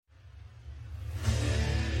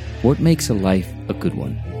What makes a life a good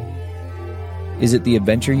one? Is it the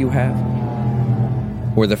adventure you have?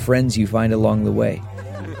 Or the friends you find along the way?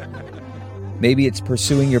 Maybe it's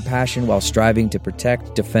pursuing your passion while striving to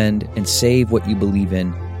protect, defend, and save what you believe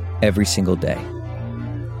in every single day.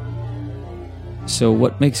 So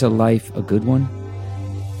what makes a life a good one?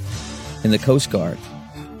 In the Coast Guard,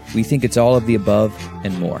 we think it's all of the above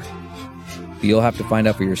and more. But you'll have to find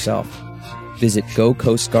out for yourself. Visit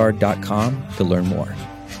gocoastguard.com to learn more.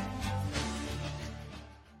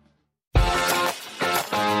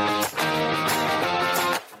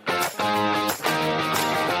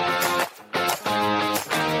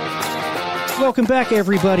 Welcome back,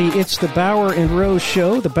 everybody. It's the Bauer and Rose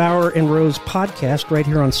Show, the Bauer and Rose podcast, right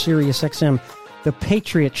here on Sirius XM, the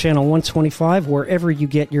Patriot Channel 125, wherever you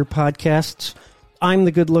get your podcasts. I'm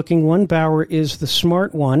the good-looking one. Bauer is the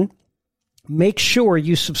smart one. Make sure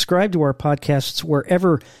you subscribe to our podcasts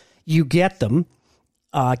wherever you get them.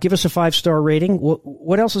 Give us a 5-star rating.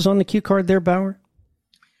 What else is on the cue card there, Bauer?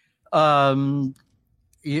 I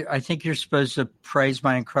think you're supposed to praise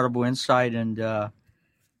my incredible insight and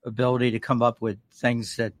ability to come up with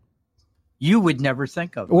things that you would never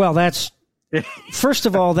think of. Well, that's first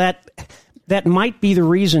of all, that might be the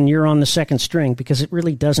reason you're on the second string, because it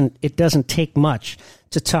really doesn't take much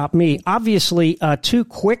to top me. Obviously, two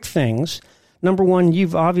quick things. Number one,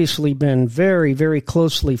 you've obviously been very, very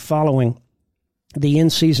closely following the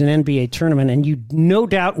in-season NBA tournament, and you no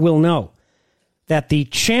doubt will know that the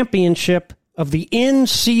championship of the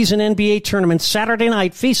in-season NBA tournament Saturday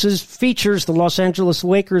night features the Los Angeles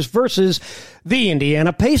Lakers versus the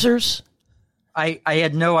Indiana Pacers. I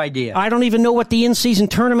had no idea. I don't even know what the in-season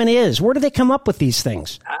tournament is. Where do they come up with these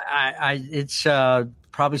things? It's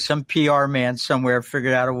probably some PR man somewhere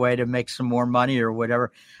figured out a way to make some more money or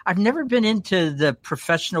whatever. I've never been into the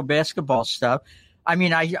professional basketball stuff. I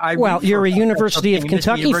mean, well, you're a University of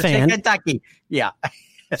Kentucky fan. Kentucky, yeah.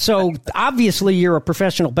 So obviously you're a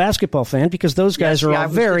professional basketball fan, because those guys are all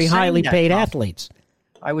very highly paid athletes.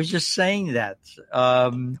 I was just saying that.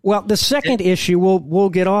 Well, the second issue, we'll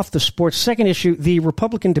get off the sports. Second issue, the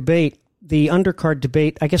Republican debate, the undercard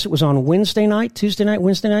debate. I guess it was on Wednesday night, Tuesday night,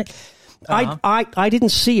 Wednesday night. Uh-huh. I didn't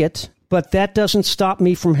see it, but that doesn't stop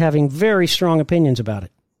me from having very strong opinions about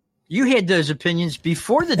it. You had those opinions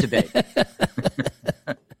before the debate.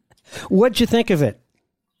 What'd you think of it?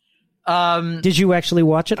 Did you actually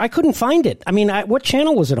watch it? I couldn't find it. I mean, what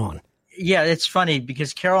channel was it on? Yeah, it's funny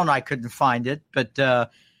because Carol and I couldn't find it, but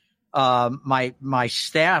my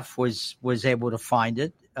staff was able to find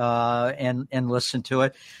it and listen to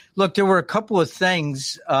it. Look, there were a couple of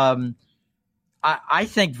things. I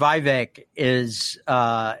think Vivek is,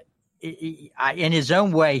 in his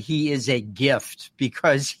own way, he is a gift,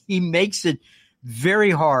 because he makes it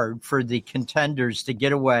very hard for the contenders to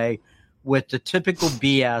get away with the typical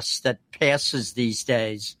BS that passes these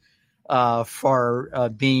days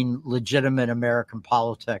for being legitimate American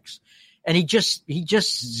politics. And he just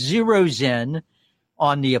zeroes in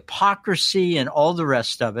on the hypocrisy and all the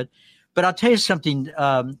rest of it. But I'll tell you something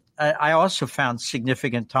I also found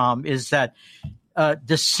significant, Tom, is that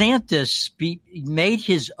DeSantis made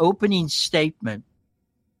his opening statement,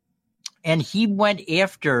 and he went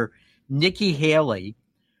after Nikki Haley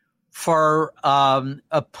for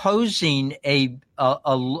opposing a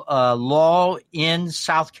law in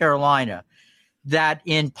South Carolina that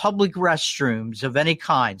in public restrooms of any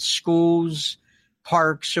kind, schools,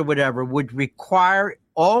 parks, or whatever, would require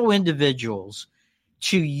all individuals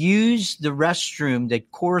to use the restroom that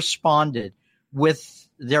corresponded with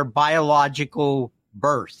their biological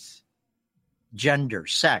birth, gender,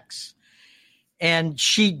 sex. And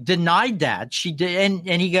she denied that. She did,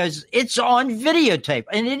 and he goes, "It's on videotape,"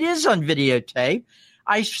 and it is on videotape.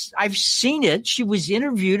 I've seen it. She was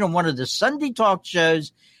interviewed on one of the Sunday talk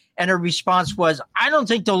shows, and her response was, "I don't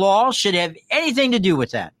think the law should have anything to do with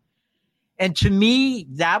that." And to me,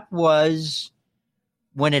 that was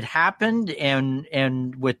when it happened,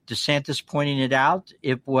 and with DeSantis pointing it out,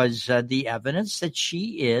 it was the evidence that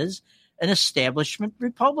she is an establishment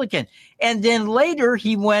Republican. And then later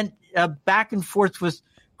he went back and forth with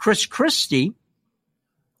Chris Christie,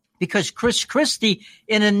 because Chris Christie,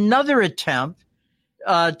 in another attempt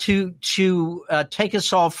to take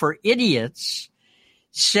us all for idiots,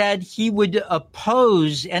 said he would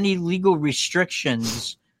oppose any legal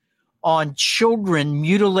restrictions on children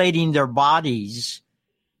mutilating their bodies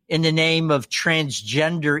in the name of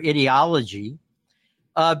transgender ideology,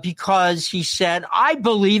 because he said, "I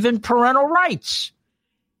believe in parental rights.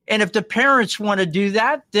 And if the parents want to do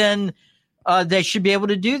that, then they should be able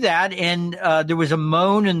to do that." And there was a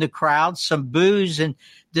moan in the crowd, some boos. And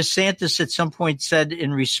DeSantis at some point said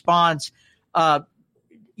in response,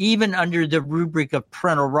 even under the rubric of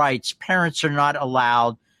parental rights, parents are not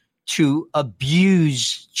allowed to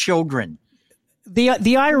abuse children.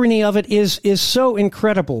 The irony of it is so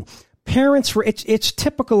incredible. Parents were, it's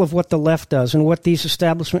typical of what the left does and what these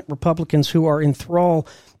establishment Republicans who are in thrall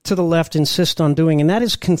to the left insist on doing, and that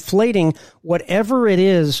is conflating whatever it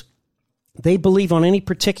is they believe on any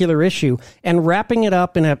particular issue and wrapping it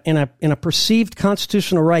up in a perceived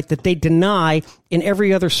constitutional right that they deny in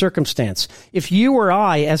every other circumstance. If you or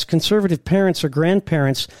I, as conservative parents or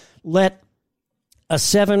grandparents, let a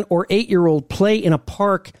 7 or 8-year-old play in a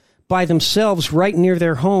park by themselves right near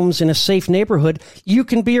their homes in a safe neighborhood, you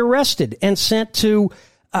can be arrested and sent to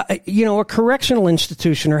a correctional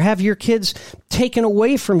institution or have your kids taken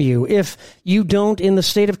away from you if you don't, in the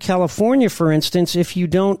state of California, for instance, if you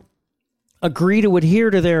don't agree to adhere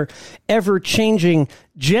to their ever-changing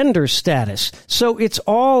gender status. So it's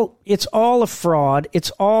all a fraud. It's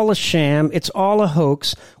all a sham. It's all a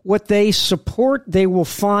hoax. What they support, they will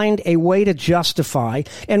find a way to justify.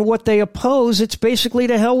 And what they oppose, it's basically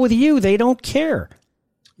to hell with you. They don't care.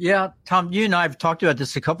 Yeah, Tom, you and I have talked about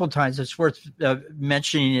this a couple of times. It's worth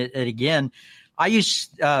mentioning it again. I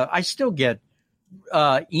still get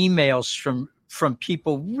emails from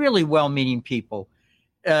people, really well-meaning people,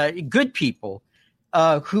 good people,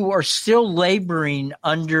 who are still laboring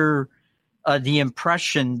under the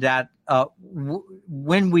impression that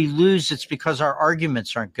when we lose, it's because our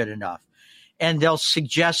arguments aren't good enough. And they'll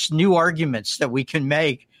suggest new arguments that we can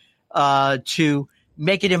make to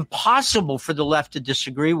make it impossible for the left to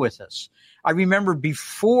disagree with us. I remember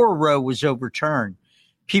before Roe was overturned,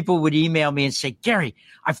 people would email me and say, Gary,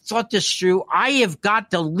 I've thought this through. I have got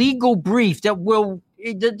the legal brief that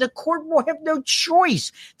the court will have no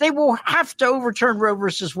choice. They will have to overturn Roe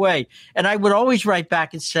versus Wade. And I would always write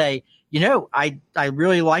back and say, I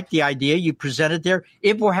really like the idea you presented there.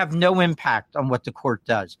 It will have no impact on what the court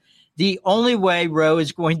does. The only way Roe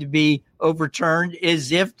is going to be overturned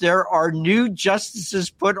is if there are new justices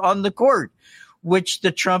put on the court, which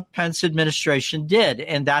the Trump-Pence administration did.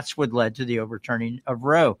 And that's what led to the overturning of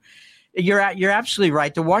Roe. You're absolutely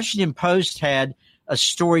right. The Washington Post had a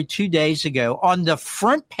story 2 days ago on the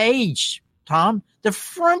front page, Tom, the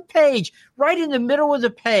front page, right in the middle of the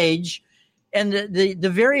page. And the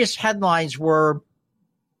various headlines were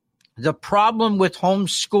the problem with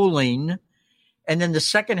homeschooling. And then the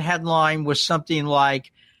second headline was something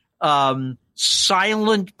like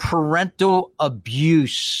silent parental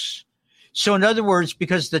abuse. So in other words,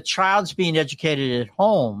 because the child's being educated at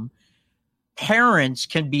home, parents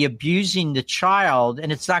can be abusing the child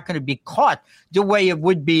and it's not going to be caught the way it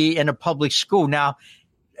would be in a public school. Now,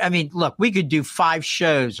 I mean, look, we could do 5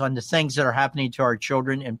 shows on the things that are happening to our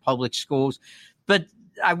children in public schools, but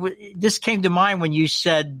this came to mind when you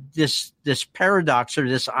said this paradox or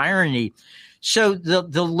this irony. So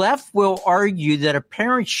the left will argue that a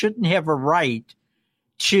parent shouldn't have a right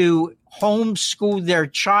to homeschool their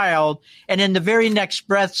child, and in the very next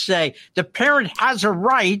breath say the parent has a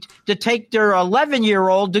right to take their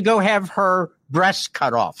 11-year-old to go have her breasts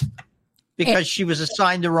cut off because she was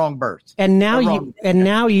assigned the wrong birth. And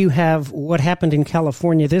now you have what happened in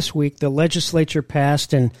California this week. The legislature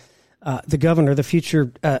passed, and the governor, the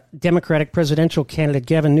future Democratic presidential candidate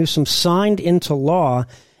Gavin Newsom, signed into law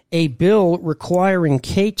a bill requiring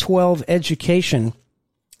K-12 education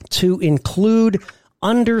to include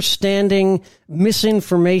understanding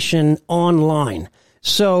misinformation online.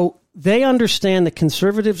 So they understand that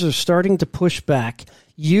conservatives are starting to push back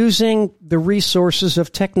using the resources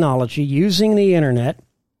of technology, using the internet,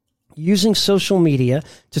 using social media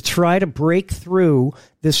to try to break through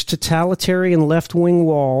this totalitarian left-wing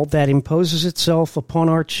wall that imposes itself upon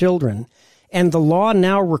our children. And the law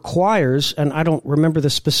now requires, and I don't remember the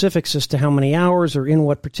specifics as to how many hours or in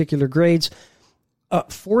what particular grades,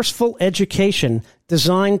 forceful education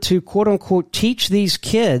designed to, quote unquote, teach these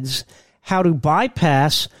kids how to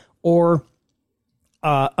bypass or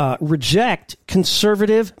reject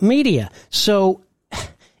conservative media. So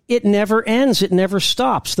it never ends. It never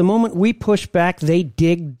stops. The moment we push back, they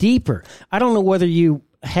dig deeper. I don't know whether you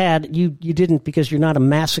didn't, because you're not a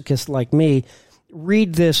masochist like me,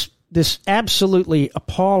 read this absolutely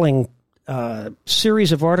appalling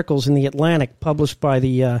series of articles in The Atlantic published by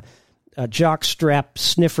the jockstrap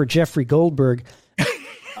sniffer Jeffrey Goldberg.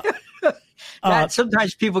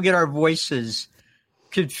 Sometimes people get our voices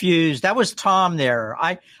confused. That was Tom there.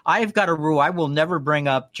 I've got a rule. I will never bring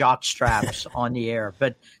up jockstraps on the air,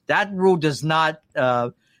 but that rule does not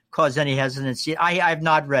cause any hesitancy. I have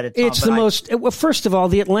not read it, Tom, it's the most. Well, first of all,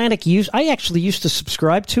 The Atlantic I actually used to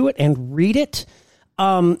subscribe to it and read it.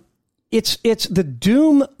 It's the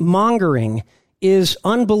doom mongering is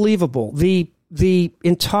unbelievable. The the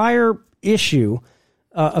entire issue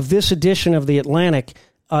of this edition of The Atlantic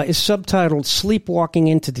is subtitled Sleepwalking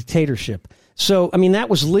into Dictatorship. So, I mean, that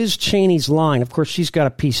was Liz Cheney's line. Of course, she's got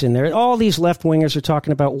a piece in there. All these left-wingers are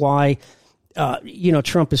talking about why,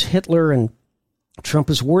 Trump is Hitler and Trump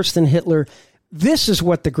is worse than Hitler. This is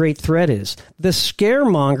what the great threat is. The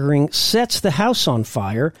scaremongering sets the house on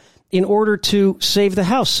fire in order to save the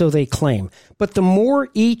house, so they claim. But the more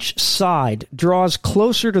each side draws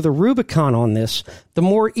closer to the Rubicon on this, the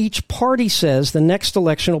more each party says the next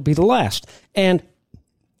election will be the last. And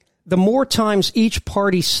the more times each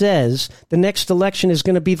party says the next election is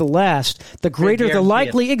going to be the last, the greater the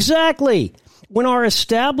likely. Exactly. When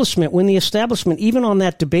the establishment, even on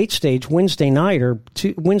that debate stage Wednesday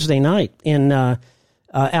night in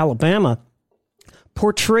Alabama,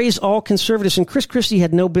 portrays all conservatives, and Chris Christie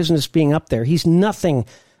had no business being up there. He's nothing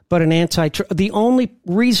but an anti-Trump. The only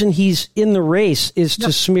reason he's in the race is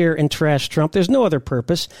to smear and trash Trump. There's no other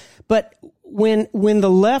purpose. But when the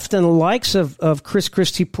left and the likes of Chris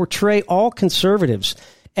Christie portray all conservatives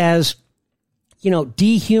as,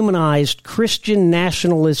 dehumanized Christian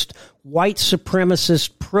nationalist, white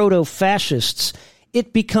supremacist, proto-fascists,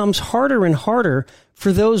 it becomes harder and harder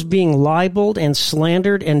for those being libeled and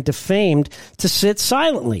slandered and defamed to sit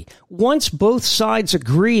silently. Once both sides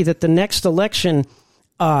agree that the next election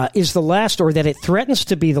is the last, or that it threatens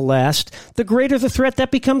to be the last, the greater the threat, that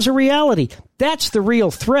becomes a reality. That's the real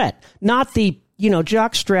threat, not the,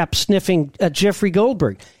 jockstrap sniffing Jeffrey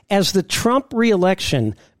Goldberg. As the Trump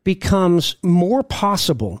reelection becomes more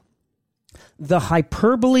possible, the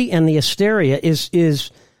hyperbole and the hysteria is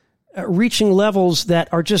reaching levels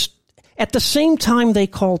that are just, at the same time they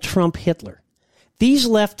call Trump Hitler. These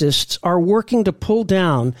leftists are working to pull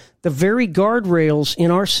down the very guardrails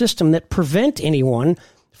in our system that prevent anyone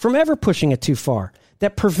from ever pushing it too far,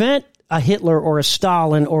 that prevent a Hitler or a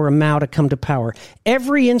Stalin or a Mao to come to power.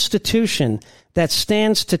 Every institution that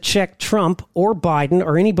stands to check Trump or Biden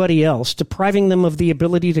or anybody else, depriving them of the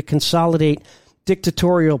ability to consolidate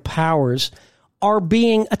dictatorial powers, are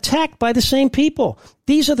being attacked by the same people.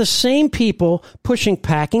 These are the same people pushing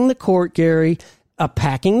packing the court, Gary,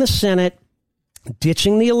 packing the Senate,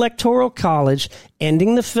 ditching the Electoral College,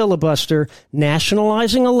 ending the filibuster,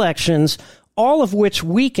 nationalizing elections, all of which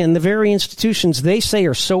weaken the very institutions they say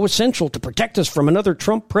are so essential to protect us from another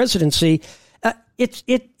Trump presidency.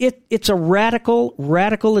 It's a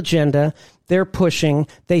radical agenda they're pushing.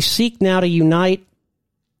 They seek now to unite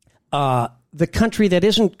the country that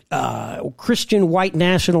isn't Christian white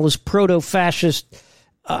nationalist, proto-fascist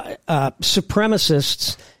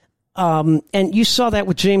supremacists. And you saw that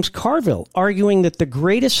with James Carville arguing that the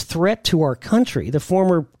greatest threat to our country, the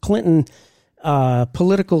former Clinton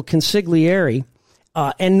political consigliere,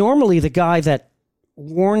 and normally the guy that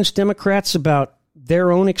warns Democrats about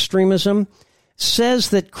their own extremism, says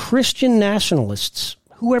that Christian nationalists,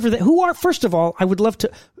 who are, first of all, I would love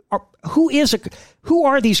to, who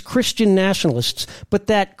are these Christian nationalists? But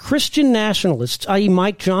that Christian nationalists, i.e.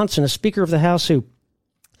 Mike Johnson, a Speaker of the House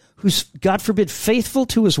who's, God forbid, faithful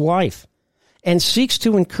to his wife and seeks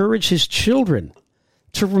to encourage his children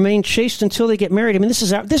to remain chaste until they get married. I mean, this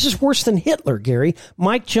is worse than Hitler, Gary.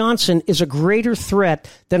 Mike Johnson is a greater threat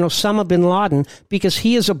than Osama bin Laden because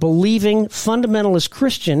he is a believing fundamentalist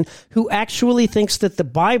Christian who actually thinks that the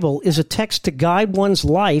Bible is a text to guide one's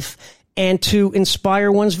life and to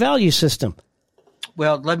inspire one's value system.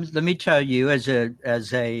 Well, let me tell you, as an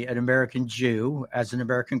American Jew, as an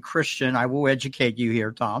American Christian, I will educate you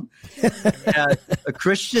here, Tom. A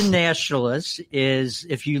Christian nationalist is,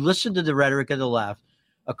 if you listen to the rhetoric of the left,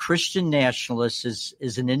 a Christian nationalist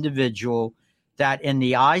is an individual that, in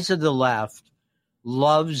the eyes of the left,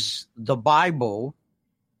 loves the Bible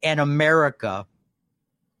and America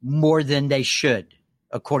more than they should,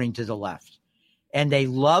 according to the left. And they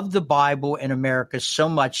love the Bible and America so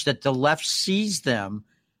much that the left sees them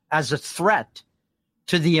as a threat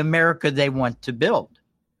to the America they want to build.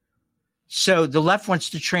 So the left wants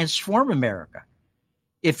to transform America.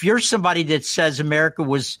 If you're somebody that says America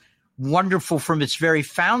was wonderful from its very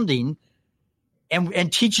founding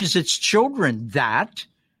and teaches its children that,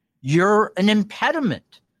 you're an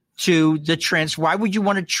impediment to the why would you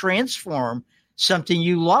want to transform something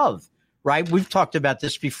you love? Right? We've talked about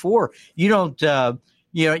this before. You don't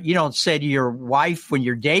say to your wife when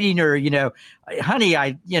you're dating her, honey,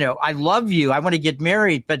 I love you. I want to get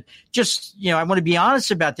married, but just, I want to be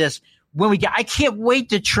honest about this. I can't wait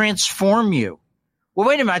to transform you. Well,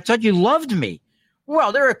 wait a minute. I thought you loved me.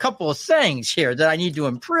 Well, there are a couple of things here that I need to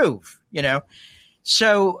improve,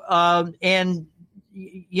 So, that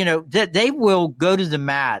they will go to the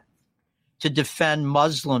mat to defend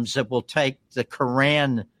Muslims that will take the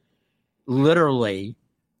Quran literally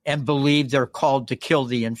and believe they're called to kill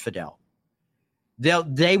the infidel.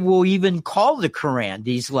 They will even call the Quran,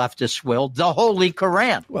 these leftists will, the Holy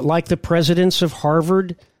Quran. Like the presidents of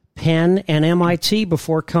Harvard, Penn, and MIT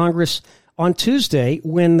before Congress on Tuesday,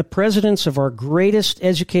 when the presidents of our greatest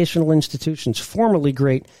educational institutions, formerly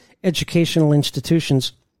great educational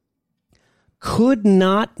institutions, could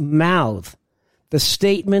not mouth the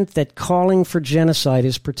statement that calling for genocide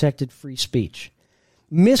is protected free speech.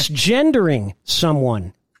 Misgendering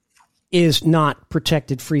someone is not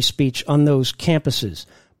protected free speech on those campuses,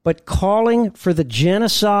 but calling for the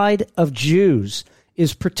genocide of Jews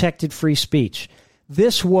is protected free speech.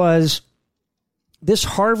 This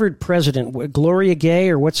Harvard president, Gloria Gay,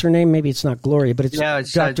 or what's her name? Maybe it's not Gloria, but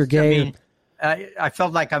it's Dr. Gay. I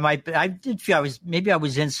felt like I did feel I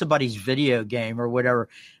was in somebody's video game or whatever.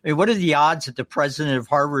 I mean, what are the odds that the president of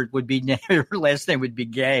Harvard would be, her last name would be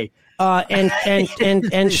Gay?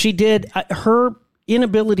 And she did, her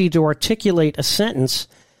inability to articulate a sentence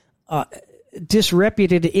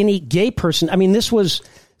disreputed any gay person. I mean, this was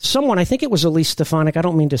someone, I think it was Elise Stefanik. I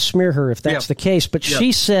don't mean to smear her if that's the case, but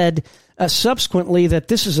she said subsequently that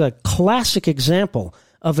this is a classic example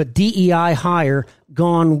of a DEI hire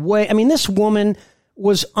gone way. I mean, this woman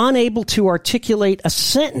was unable to articulate a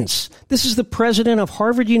sentence. This is the president of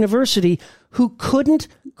Harvard University who couldn't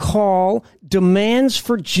call demands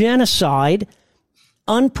for genocide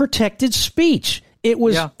unprotected speech. It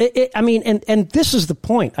was, I mean, and this is the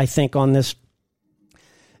point, I think, on this.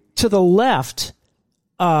 To the left,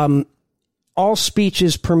 all speech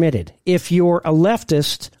is permitted. If you're a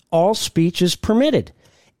leftist, all speech is permitted.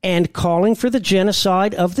 And calling for the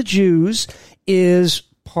genocide of the Jews is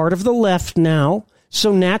part of the left now,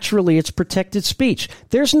 so naturally it's protected speech.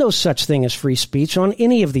 There's no such thing as free speech on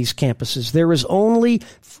any of these campuses. There is only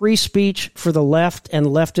free speech for the left and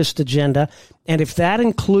leftist agenda, and if that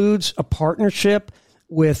includes a partnership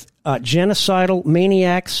with genocidal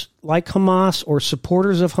maniacs like Hamas or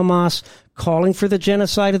supporters of Hamas calling for the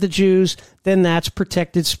genocide of the Jews, then that's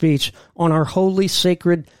protected speech on our holy,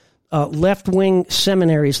 sacred left-wing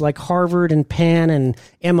seminaries like Harvard and Penn and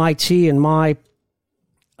MIT and my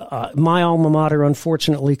alma mater,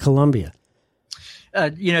 unfortunately, Columbia.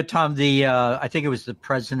 Tom, I think it was the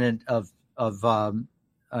president of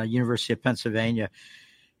University of Pennsylvania.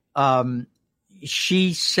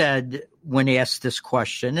 She said when asked this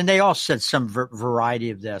question, and they all said some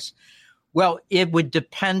variety of this, well, it would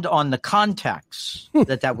depend on the context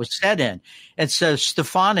that was said in. And so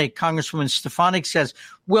Congresswoman Stefanik says,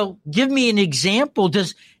 well, give me an example.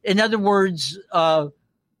 In other words,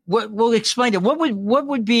 we'll explain it. What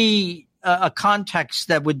would be a context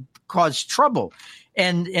that would cause trouble?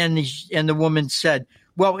 And the woman said,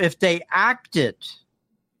 well, if they acted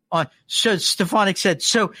on, so Stefanik said,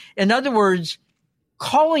 so in other words,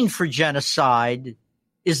 calling for genocide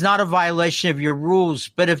is not a violation of your rules.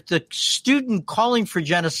 But if the student calling for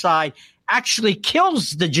genocide actually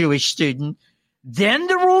kills the Jewish student, then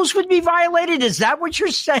the rules would be violated. Is that what you're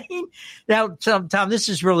saying? Now, Tom, this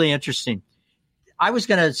is really interesting. I was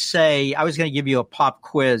going to give you a pop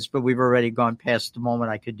quiz, but we've already gone past the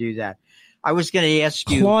moment I could do that. I was going to ask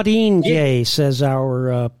you. Claudine Gay, says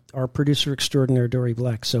our producer extraordinaire, Dory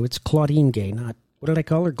Black. So it's Claudine Gay, not, what did I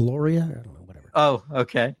call her? Gloria? I don't know, whatever. Oh,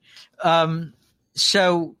 okay.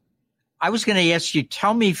 So I was going to ask you,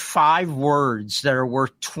 tell me 5 words that are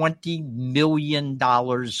worth $20 million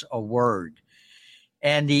a word.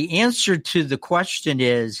 And the answer to the question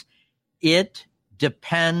is, it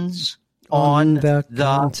depends on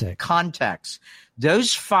the context.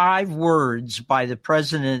 Those 5 words by the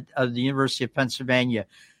president of the University of Pennsylvania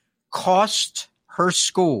cost her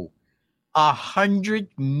school $100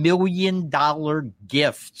 million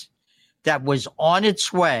gift that was on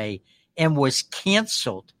its way and was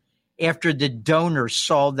canceled after the donor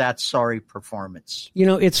saw that sorry performance. You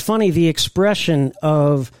know, it's funny, the expression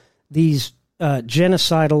of these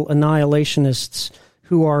genocidal annihilationists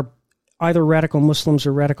who are either radical Muslims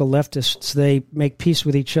or radical leftists, they make peace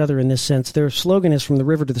with each other in this sense. Their slogan is from the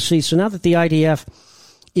river to the sea. So now that the IDF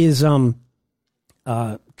is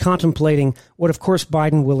contemplating what, of course,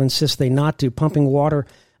 Biden will insist they not do, pumping water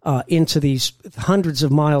into these hundreds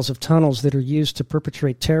of miles of tunnels that are used to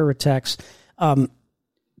perpetrate terror attacks,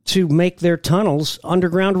 to make their tunnels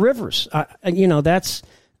underground rivers. That's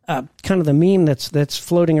kind of the meme that's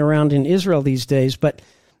floating around in Israel these days. But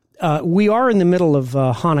we are in the middle of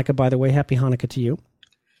Hanukkah, by the way. Happy Hanukkah to you.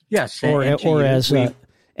 Yes, or as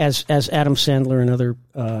Adam Sandler and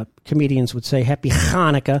other comedians would say, Happy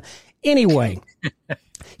Hanukkah. Anyway,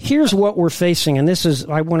 here's what we're facing, and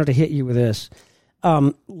I wanted to hit you with this.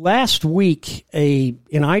 Last week, an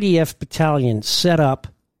IDF battalion set up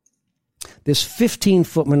this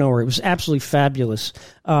 15-foot menorah. It was absolutely fabulous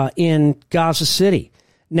in Gaza City.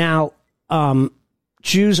 Now,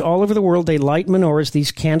 Jews all over the world, they light menorahs,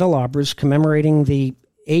 these candelabras commemorating the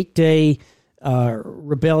 8-day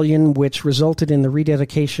rebellion, which resulted in the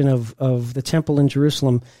rededication of the temple in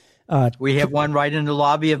Jerusalem. We have one right in the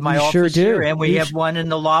lobby of my office sure do. here, and we have one in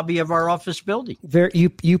the lobby of our office building.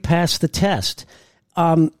 You passed the test.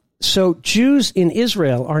 So Jews in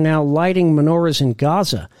Israel are now lighting menorahs in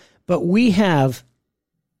Gaza, but we have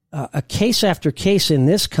a case after case in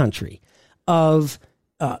this country of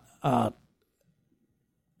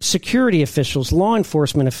security officials, law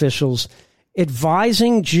enforcement officials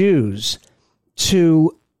advising Jews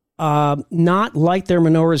to not light their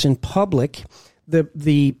menorahs in public.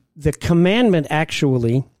 The commandment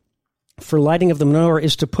actually for lighting of the menorah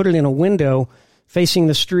is to put it in a window facing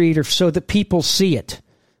the street or so that people see it.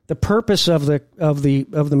 The purpose of the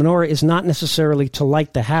menorah is not necessarily to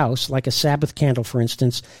light the house, like a Sabbath candle, for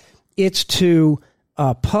instance. It's to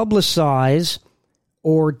publicize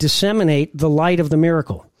or disseminate the light of the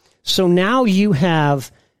miracle. So now you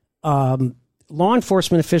have law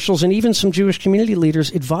enforcement officials and even some Jewish community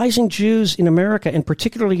leaders advising Jews in America and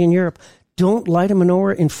particularly in Europe, don't light a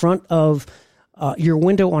menorah in front of your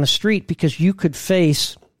window on a street because you could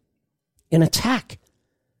face an attack.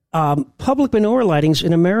 Public menorah lightings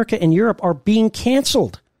in America and Europe are being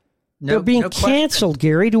canceled. They're being canceled,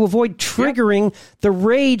 Gary, to avoid triggering the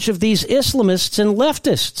rage of these Islamists and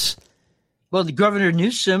leftists. Well, the Governor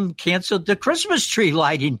Newsom canceled the Christmas tree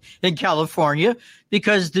lighting in California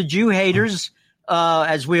because the Jew haters,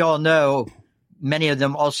 as we all know, many of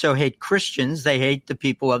them also hate Christians. They hate the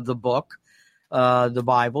people of the book, the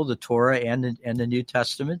Bible, the Torah, and the New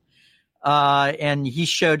Testament. And he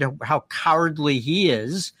showed how cowardly he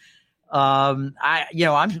is. I'm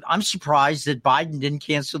surprised that Biden didn't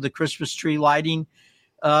cancel the Christmas tree lighting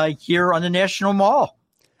here on the National Mall.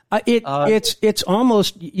 It's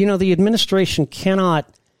almost, the administration cannot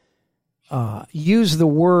use the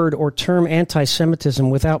word or term anti-Semitism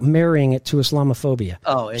without marrying it to Islamophobia.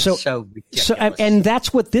 Oh, it's so ridiculous. And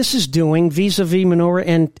that's what this is doing vis-a-vis menorah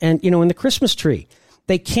and in the Christmas tree.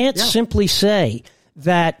 They can't simply say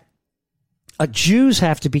that Jews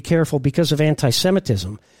have to be careful because of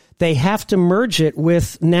anti-Semitism. They have to merge it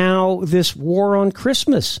with now this war on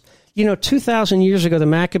Christmas. 2,000 years ago, the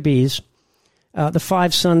Maccabees, the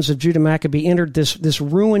 5 sons of Judah Maccabee, entered this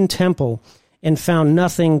ruined temple and found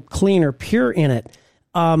nothing clean or pure in it.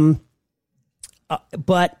 But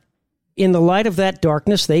in the light of that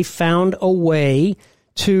darkness, they found a way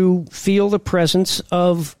to feel the presence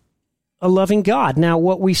of a loving God. Now,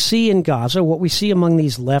 what we see in Gaza, what we see among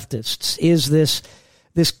these leftists is this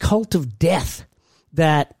cult of death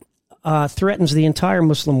that threatens the entire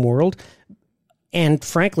Muslim world and,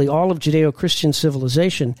 frankly, all of Judeo-Christian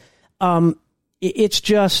civilization. It's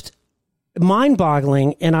just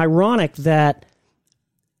mind-boggling and ironic that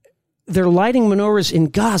they're lighting menorahs in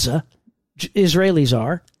Gaza, Israelis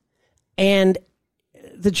are, and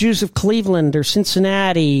the Jews of Cleveland or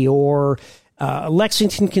Cincinnati or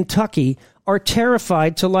Lexington, Kentucky, are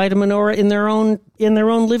terrified to light a menorah in their own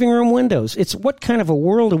living room windows. It's what kind of a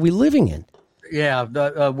world are we living in? Yeah,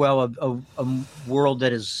 a world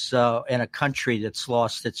that is in a country that's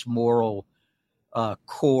lost its moral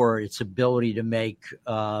core, its ability to make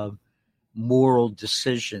moral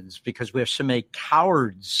decisions because we have so many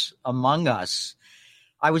cowards among us.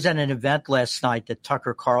 I was at an event last night that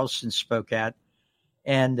Tucker Carlson spoke at,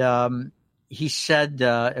 and he said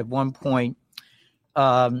at one point,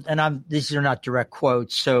 these are not direct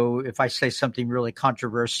quotes, so if I say something really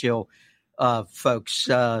controversial, folks,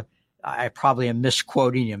 I probably am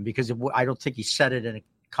misquoting him because I don't think he said it in a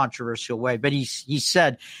controversial way. But he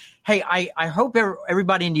said, hey, I hope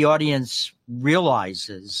everybody in the audience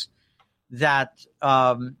realizes that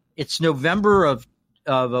it's November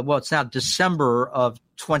it's now December of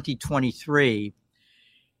 2023.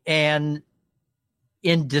 And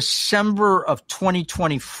in December of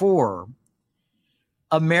 2024,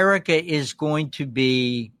 America is going to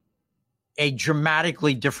be a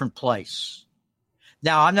dramatically different place.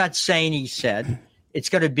 Now, I'm not saying he said it's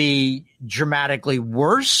going to be dramatically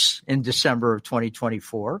worse in December of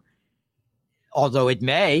 2024, although it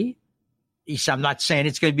may. He said, I'm not saying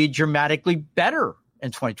it's going to be dramatically better in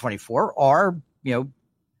 2024 or,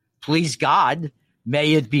 please God,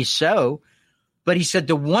 may it be so. But he said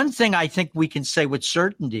the one thing I think we can say with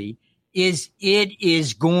certainty is it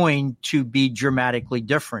is going to be dramatically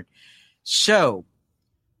different. So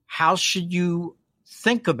how should you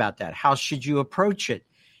think about that? How should you approach it?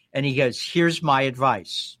 And he goes, here's my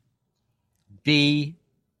advice. Be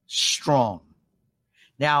strong.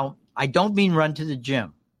 Now, I don't mean run to the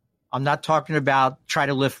gym. I'm not talking about try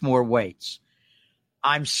to lift more weights.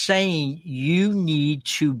 I'm saying you need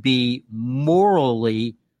to be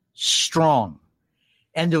morally strong.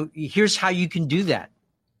 And here's how you can do that.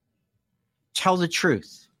 Tell the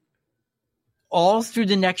truth. All through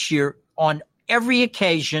the next year, on every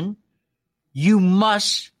occasion, you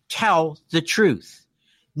must tell the truth.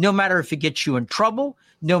 No matter if it gets you in trouble,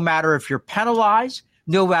 no matter if you're penalized,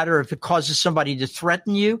 no matter if it causes somebody to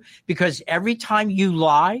threaten you, because every time you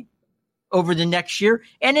lie over the next year,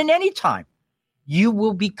 and in any time, you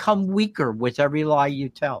will become weaker with every lie you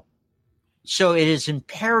tell. So it is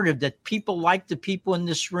imperative that people like the people in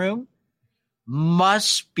this room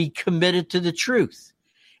must be committed to the truth.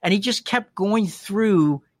 And he just kept going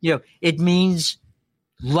through, it means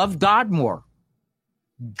love God more,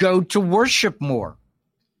 go to worship more,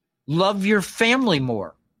 love your family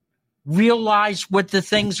more, realize what the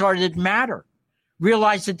things are that matter,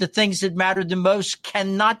 realize that the things that matter the most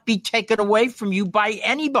cannot be taken away from you by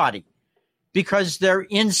anybody because they're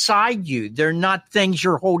inside you. They're not things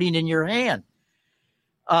you're holding in your hand.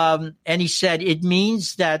 And he said, it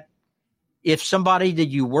means that if somebody that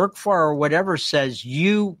you work for or whatever says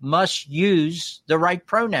you must use the right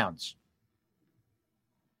pronouns,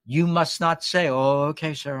 you must not say, oh,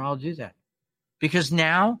 okay, sir, I'll do that. Because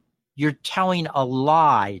now you're telling a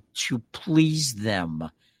lie to please them.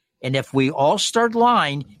 And if we all start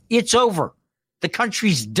lying, it's over. The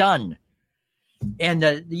country's done. And,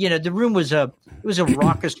 the room was it was a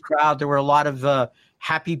raucous crowd. There were a lot of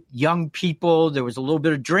happy young people. There was a little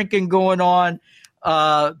bit of drinking going on.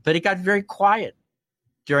 But it got very quiet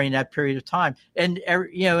during that period of time. And,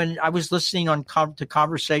 and I was listening to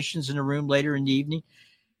conversations in the room later in the evening.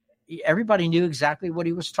 Everybody knew exactly what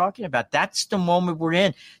he was talking about. That's the moment we're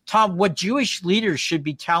in. Tom, what Jewish leaders should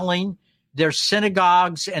be telling their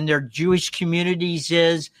synagogues and their Jewish communities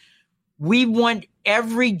is, we want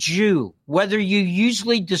every Jew, whether you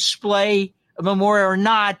usually display a memorial or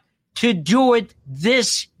not, to do it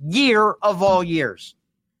this year of all years.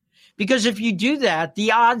 Because if you do that,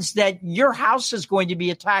 the odds that your house is going to be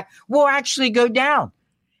attacked will actually go down.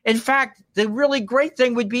 In fact, the really great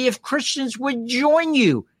thing would be if Christians would join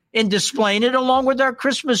you in displaying it along with our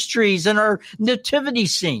Christmas trees and our nativity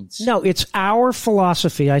scenes. No, it's our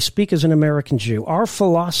philosophy. I speak as an American Jew. Our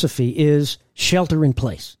philosophy is shelter in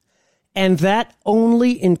place. And that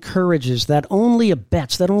only encourages, that only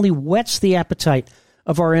abets, that only whets the appetite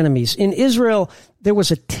of our enemies. In Israel, there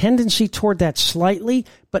was a tendency toward that slightly,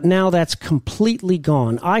 but now that's completely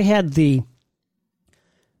gone. I had the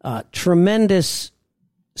tremendous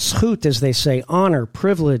zchut, as they say, honor,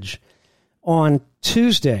 privilege, on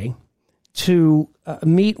Tuesday to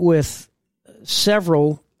meet with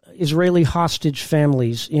several Israeli hostage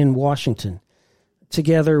families in Washington,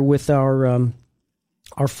 together with our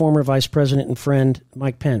former vice president and friend,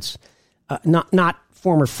 Mike Pence. Not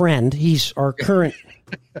former friend. He's our current,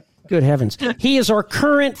 good heavens. He is our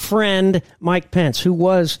current friend, Mike Pence, who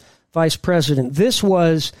was vice president. This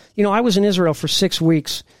was, I was in Israel for 6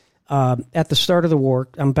 weeks at the start of the war.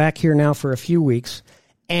 I'm back here now for a few weeks.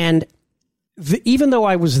 And even though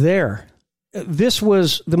I was there, this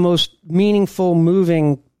was the most meaningful,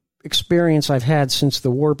 moving experience I've had since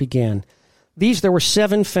the war began. There were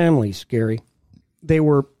 7 families, Gary. They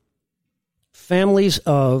were families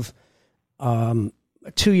of 2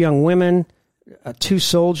 young women, 2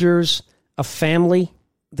 soldiers, a family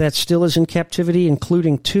that still is in captivity,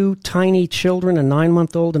 including 2 tiny children, a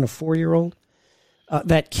 9-month-old and a 4-year-old,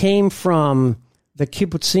 that came from the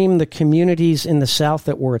kibbutzim, the communities in the south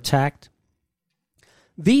that were attacked.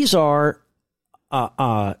 These are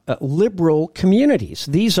liberal communities.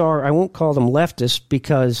 These are, I won't call them leftist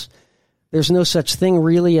because there's no such thing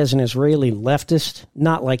really as an Israeli leftist,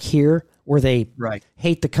 not like here where they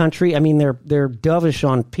hate the country. I mean, they're dovish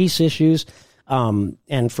on peace issues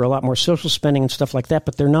and for a lot more social spending and stuff like that,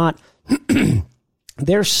 but they're not.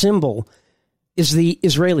 Their symbol is the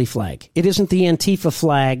Israeli flag. It isn't the Antifa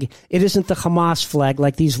flag. It isn't the Hamas flag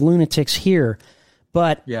like these lunatics here.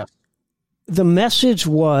 But the message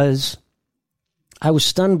was, I was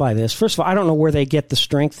stunned by this. First of all, I don't know where they get the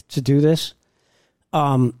strength to do this,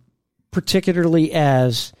 particularly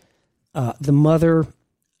as the mother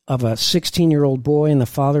of a 16-year-old boy and the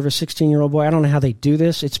father of a 16-year-old boy. I don't know how they do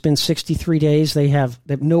this. It's been 63 days. They have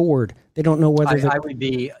no word. They don't know whether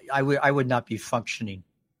I would not be functioning.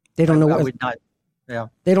 They don't know. I would not. Yeah.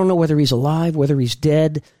 They don't know whether he's alive, whether he's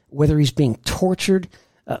dead, whether he's being tortured.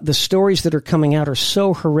 The stories that are coming out are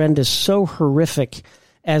so horrendous, so horrific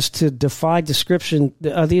as to defy description.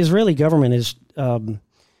 The Israeli government is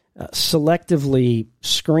selectively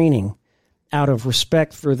screening, out of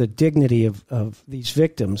respect for the dignity of these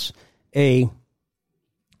victims, a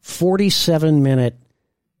 47-minute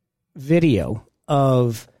video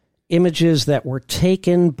of images that were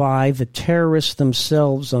taken by the terrorists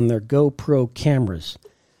themselves on their GoPro cameras.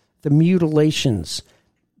 The mutilations,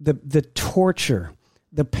 the torture,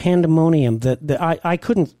 the pandemonium. I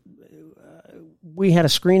couldn't. We had a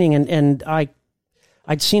screening, and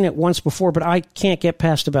I'd seen it once before, but I can't get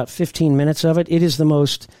past about 15 minutes of it. It is the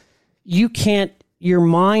most. Your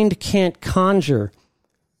mind can't conjure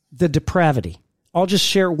the depravity. I'll just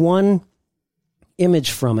share one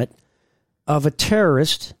image from it of a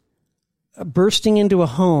terrorist bursting into a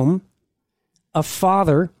home, a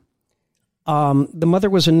father. The mother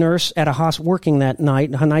was a nurse at a working that night,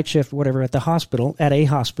 a night shift, whatever, at a hospital,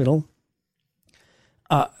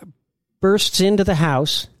 bursts into the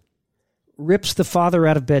house, rips the father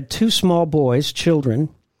out of bed, two small boys, children,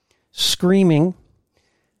 screaming.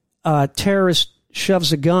 Terrorist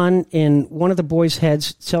shoves a gun in one of the boys'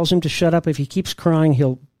 heads, tells him to shut up. If he keeps crying,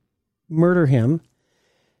 he'll murder him.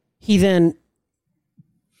 He then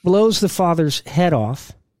blows the father's head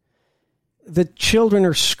off. The children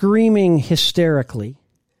are screaming hysterically.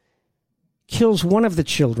 Kills one of the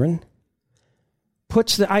children.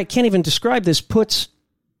 I can't even describe this, puts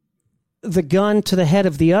the gun to the head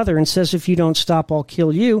of the other and says, if you don't stop, I'll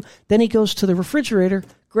kill you. Then he goes to the refrigerator,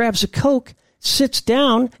 grabs a Coke, sits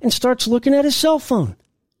down, and starts looking at his cell phone.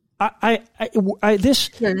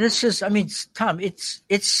 This is, I mean, Tom, it's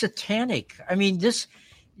satanic. I mean,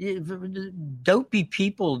 dopey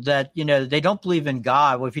people that, they don't believe in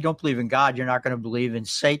God. Well, if you don't believe in God, you're not going to believe in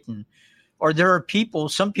Satan. Or there are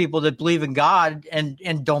some people that believe in God and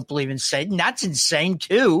don't believe in Satan. That's insane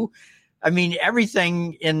too. I mean,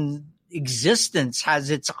 everything in existence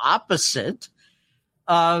has its opposite.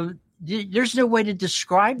 There's no way to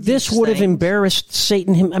describe this. Would have embarrassed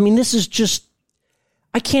Satan. I mean, this is just,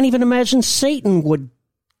 I can't even imagine Satan would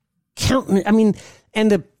count. I mean,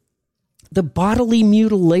 and the bodily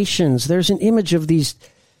mutilations. There's an image of these,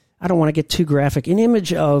 I don't want to get too graphic, an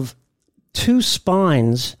image of two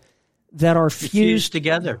spines that are fused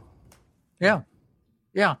together. Yeah.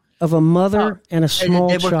 Yeah. Of a mother and a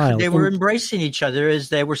small child. They were embracing each other as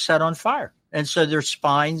they were set on fire. And so their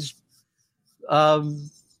spines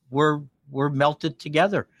were melted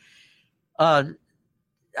together. I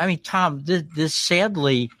mean, Tom, this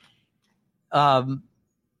sadly,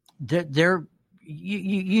 they're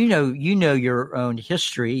you know your own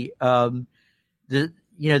history. The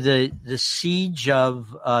siege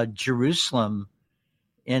of Jerusalem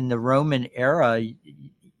in the Roman era.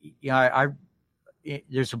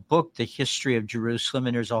 There's a book, The History of Jerusalem,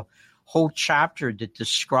 and there's a whole chapter that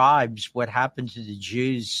describes what happened to the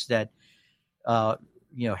Jews that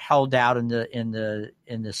held out in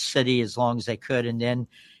the city as long as they could, and then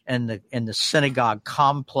in the synagogue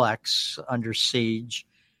complex under siege.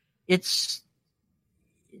 It's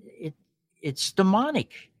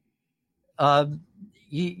demonic. Modern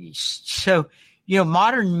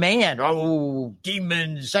man,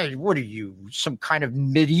 demons. What are you? Some kind of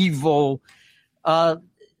medieval?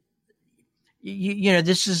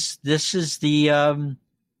 This is the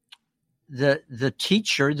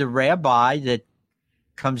teacher, the rabbi that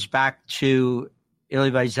comes back to Elie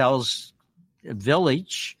Wiesel's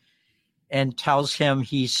village and tells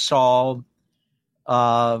the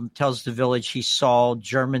village he saw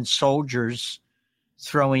German soldiers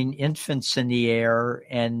throwing infants in the air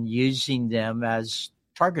and using them as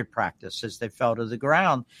target practice as they fell to the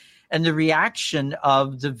ground. And the reaction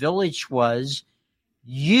of the village was,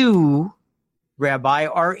 you, Rabbi,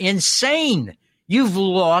 are insane. You've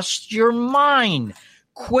lost your mind.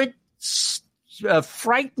 Quit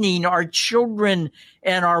frightening our children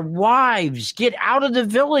and our wives. Get out of the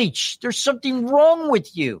village. There's something wrong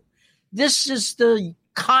with you. This is the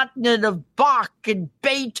continent of Bach and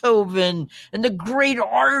Beethoven and the great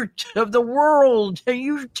art of the world. And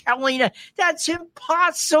you're telling us that's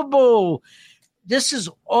impossible. This is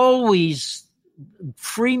always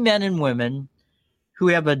free men and women who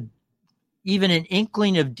have even an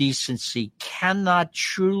inkling of decency cannot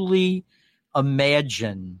truly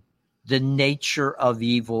imagine the nature of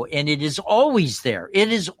evil. And it is always there.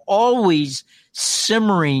 It is always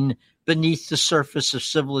simmering beneath the surface of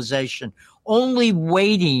civilization, only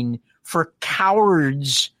waiting for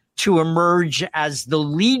cowards to emerge as the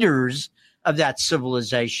leaders of that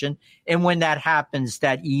civilization. And when that happens,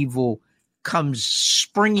 that evil comes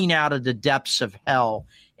springing out of the depths of hell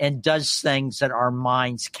and does things that our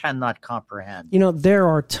minds cannot comprehend. There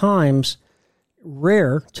are times,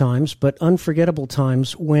 rare times, but unforgettable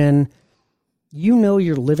times when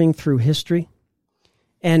you're living through history.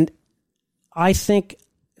 And I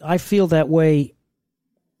feel that way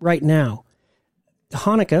right now.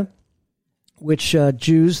 Hanukkah, which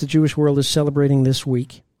the Jewish world is celebrating this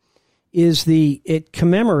week, it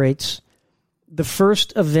commemorates the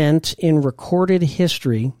first event in recorded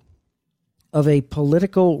history of a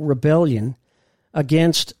political rebellion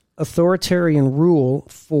against authoritarian rule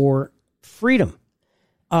for freedom.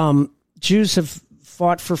 Jews have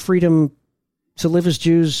fought for freedom to live as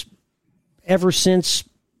Jews ever since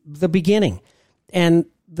the beginning. And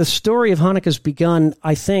the story of Hanukkah's begun,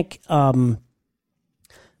 I think,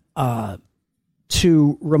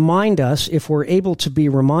 to remind us, if we're able to be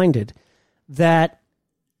reminded, that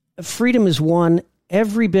freedom is won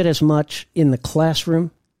every bit as much in the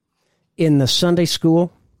classroom, in the Sunday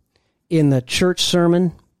school, in the church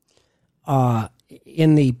sermon,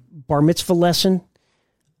 in the bar mitzvah lesson,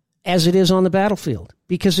 as it is on the battlefield.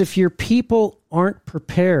 Because if your people aren't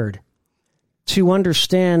prepared to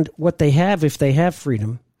understand what they have if they have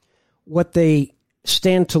freedom, what they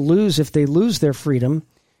stand to lose if they lose their freedom,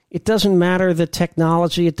 it doesn't matter the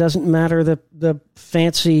technology, it doesn't matter the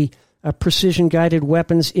fancy precision-guided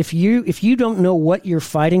weapons. If you don't know what you're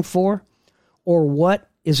fighting for or what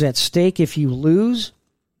is at stake if you lose,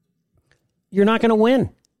 you're not going to win.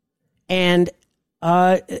 And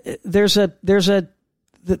this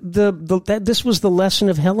was the lesson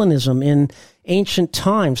of Hellenism in ancient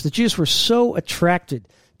times. The Jews were so attracted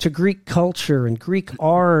to Greek culture and Greek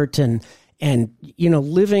art and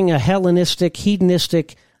living a Hellenistic,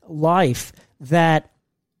 hedonistic life that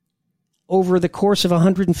over the course of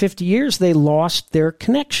 150 years, they lost their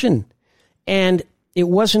connection. And it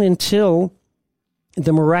wasn't until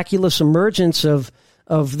the miraculous emergence of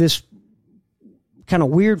this kind of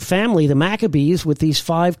weird family, the Maccabees, with these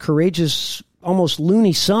 5 courageous, almost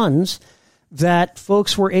loony sons, that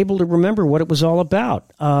folks were able to remember what it was all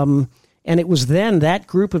about. And it was then that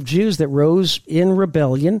group of Jews that rose in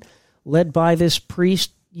rebellion, led by this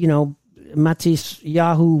priest,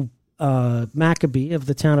 Matisyahu Maccabee of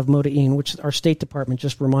the town of Modi'in, which our State Department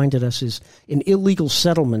just reminded us is an illegal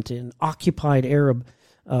settlement in occupied Arab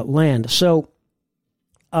land. So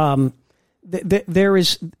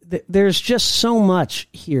there's just so much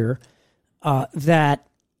here that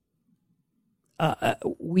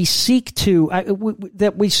we seek to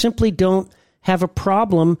that we simply don't have a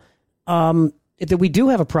problem. That we do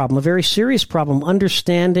have a problem, a very serious problem,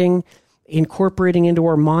 understanding, incorporating into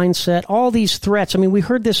our mindset all these threats. I mean, we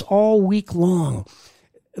heard this all week long,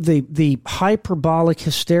 the hyperbolic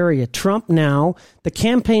hysteria. Trump now, the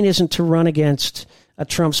campaign isn't to run against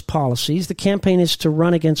Trump's policies. The campaign is to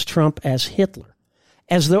run against Trump as Hitler.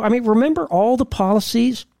 Remember all the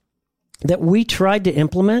policies that we tried to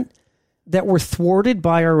implement that were thwarted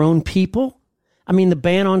by our own people? I mean, the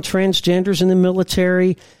ban on transgenders in the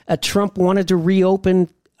military. Trump wanted to reopen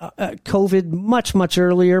COVID much, much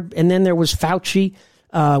earlier. And then there was Fauci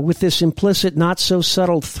with this implicit, not so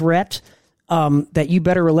subtle threat that you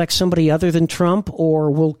better elect somebody other than Trump or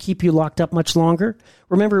we'll keep you locked up much longer.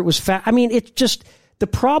 Remember, it was the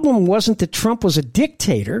problem wasn't that Trump was a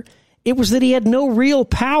dictator. It was that he had no real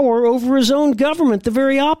power over his own government, the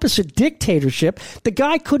very opposite, dictatorship. The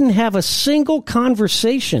guy couldn't have a single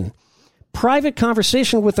private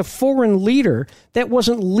conversation with a foreign leader that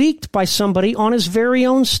wasn't leaked by somebody on his very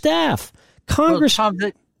own staff. Congress. Well,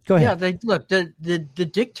 Tom, go ahead. Yeah, the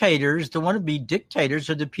dictators, the wannabe dictators,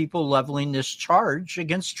 are the people leveling this charge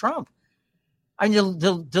against Trump. I mean,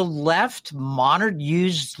 the left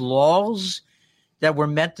used laws that were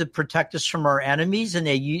meant to protect us from our enemies, and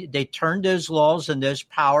they turned those laws and those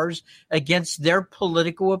powers against their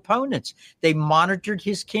political opponents. They monitored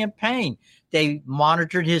his campaign. They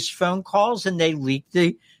monitored his phone calls, and they leaked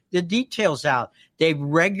the details out. They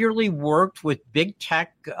regularly worked with big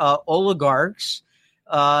tech oligarchs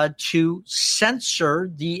to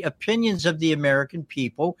censor the opinions of the American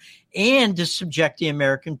people and to subject the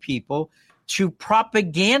American people to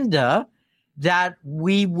propaganda that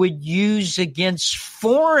we would use against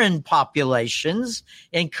foreign populations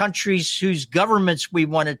in countries whose governments we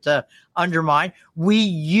wanted to undermine. We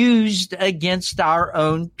used against our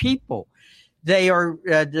own people. They are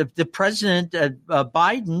the president,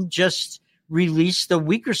 Biden, just released a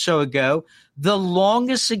week or so ago the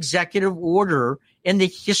longest executive order in the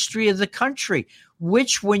history of the country,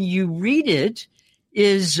 which when you read it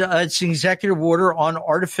it's an executive order on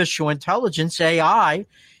artificial intelligence, AI,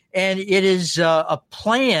 and it is a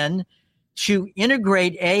plan to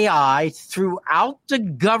integrate AI throughout the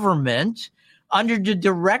government under the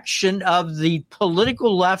direction of the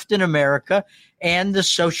political left in America and the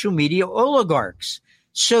social media oligarchs,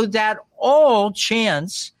 so that all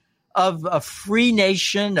chance of a free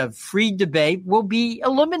nation, of free debate will be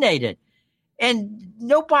eliminated. And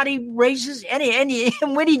nobody raises any.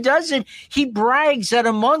 And when he does it, he brags that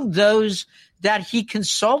among those that he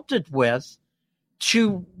consulted with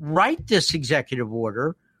to write this executive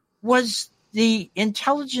order was the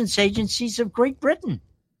intelligence agencies of Great Britain.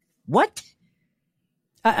 What?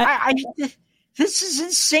 This is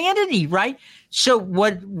insanity, right? So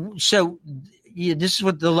this is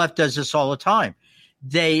what the left does this all the time.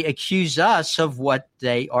 They accuse us of what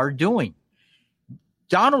they are doing.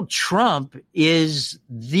 Donald Trump is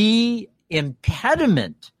the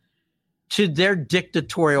impediment to their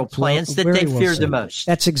dictatorial plans that they fear the most.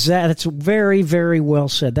 That's very, very well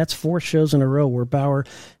said. That's 4 shows in a row where Bauer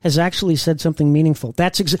has actually said something meaningful.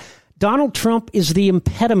 Donald Trump is the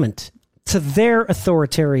impediment to their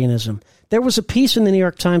authoritarianism. There was a piece in the New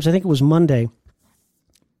York Times, I think it was Monday,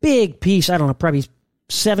 big piece, I don't know, probably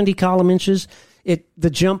 70 column inches. The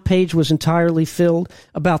jump page was entirely filled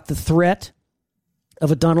about the threat of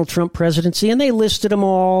a Donald Trump presidency, and they listed them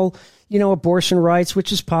all, abortion rights,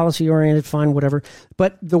 which is policy-oriented, fine, whatever.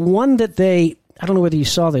 But the one that I don't know whether you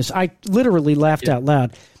saw this, I literally laughed out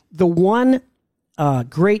loud. The one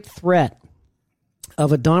great threat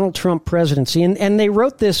of a Donald Trump presidency, and they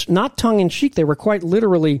wrote this not tongue-in-cheek, they were quite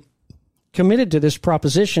literally committed to this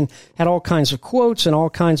proposition, had all kinds of quotes and all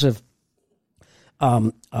kinds of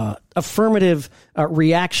affirmative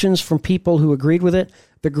reactions from people who agreed with it.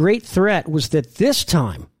 The great threat was that this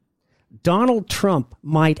time, Donald Trump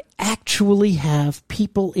might actually have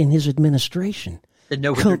people in his administration that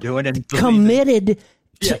know what they're doing and committed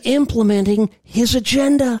to implementing his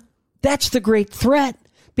agenda. That's the great threat.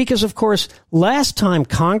 Because, of course, last time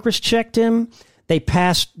Congress checked him, they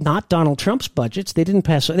passed not Donald Trump's budgets.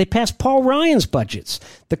 They passed Paul Ryan's budgets.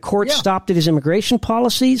 The court stopped at his immigration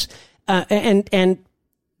policies. And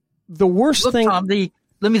the worst thing. Tom,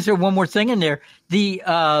 let me throw one more thing in there.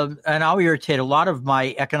 And I'll irritate a lot of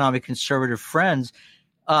my economic conservative friends.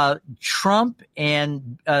 Trump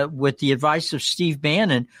and with the advice of Steve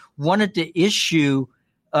Bannon wanted to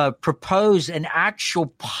propose an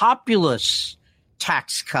actual populist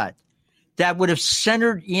tax cut that would have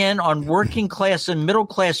centered in on working class and middle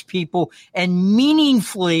class people and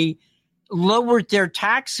meaningfully lowered their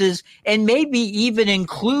taxes and maybe even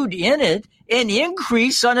include in it an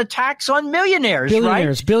increase on a tax on millionaires,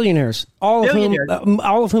 billionaires, all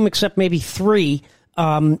of whom except maybe 3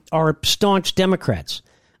 are staunch Democrats.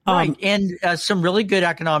 Right. And some really good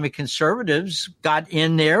economic conservatives got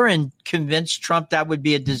in there and convinced Trump that would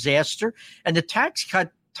be a disaster. And the tax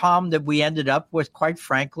cut, Tom, that we ended up with, quite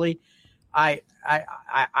frankly, I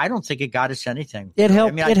don't think it got us anything. It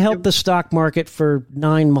helped. It helped the stock market for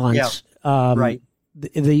 9 months. Yeah, right.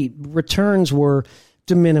 The returns were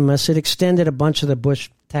de minimis. It extended a bunch of the Bush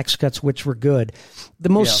tax cuts, which were good. The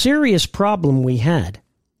most serious problem we had,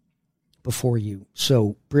 before you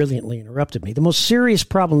so brilliantly interrupted me, the most serious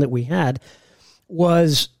problem that we had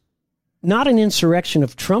was not an insurrection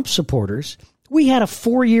of Trump supporters. We had a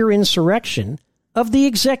 4-year insurrection of the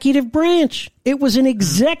executive branch. It was an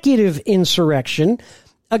executive insurrection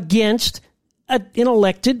against an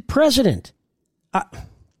elected president. But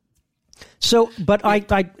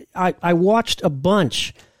I watched a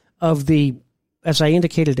bunch of the, as I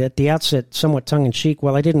indicated at the outset, somewhat tongue-in-cheek.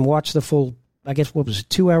 Well, I didn't watch the full, I guess, what was it,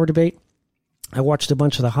 2-hour debate? I watched a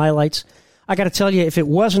bunch of the highlights. I got to tell you, if it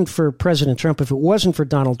wasn't for President Trump, if it wasn't for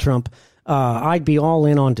Donald Trump, I'd be all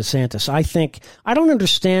in on DeSantis. I don't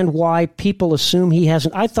understand why people assume he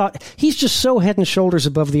hasn't. I thought he's just so head and shoulders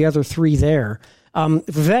above the other 3 there.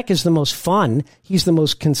 Vivek is the most fun. He's the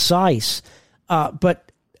most concise. But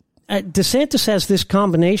DeSantis has this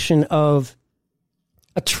combination of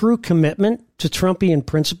a true commitment to Trumpian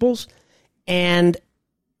principles and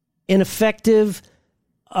an effective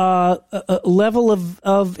a level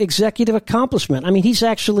of executive accomplishment. I mean,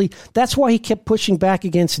 that's why he kept pushing back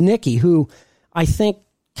against Nikki, who I think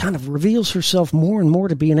kind of reveals herself more and more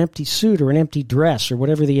to be an empty suit or an empty dress or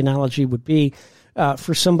whatever the analogy would be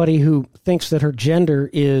for somebody who thinks that her gender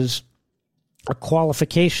is a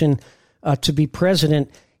qualification to be president.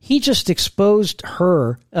 He just exposed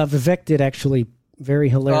her. Vivek did actually very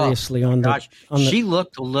hilariously she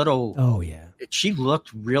looked a little. Oh yeah, she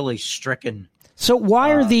looked really stricken. So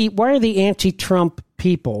why are the anti-Trump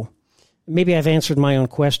people? Maybe I've answered my own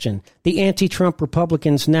question. The anti-Trump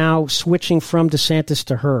Republicans now switching from DeSantis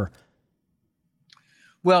to her.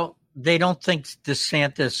 Well, they don't think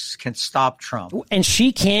DeSantis can stop Trump, and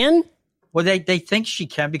she can. Well, they think she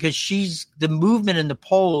can because the movement in the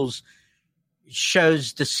polls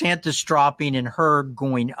shows DeSantis dropping and her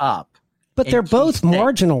going up. But they're both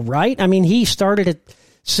marginal, right? I mean, he started at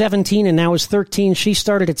 17 and now is 13. She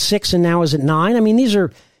started at 6 and now is at 9. I mean, these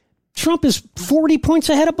are Trump is 40 points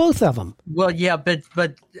ahead of both of them. Well, yeah, but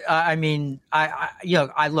I mean,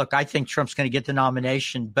 I think Trump's going to get the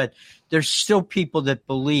nomination, but there's still people that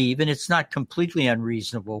believe, and it's not completely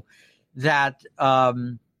unreasonable, that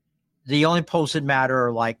the only polls that matter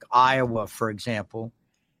are like Iowa, for example,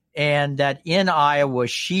 and that in Iowa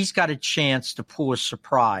she's got a chance to pull a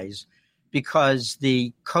surprise because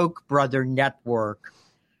the Koch brother network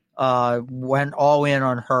went all in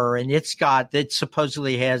on her, and it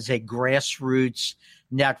supposedly has a grassroots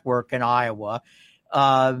network in Iowa.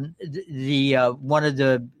 One of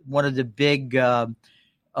the big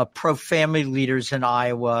pro-family leaders in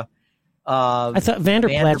Iowa. I thought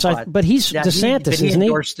Vanderplaats, but he's DeSantis, isn't he?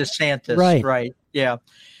 Endorsed DeSantis, right? Yeah.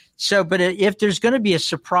 So, but if there's going to be a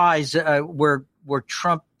surprise where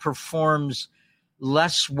Trump performs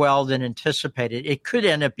less well than anticipated, it could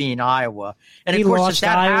end up being Iowa. And he of course, lost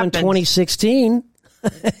Iowa in 2016,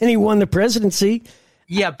 and he won the presidency.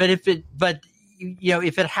 Yeah, but if it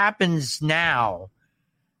happens now,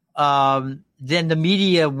 then the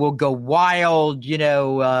media will go wild.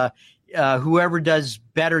 Whoever does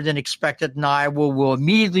better than expected in Iowa will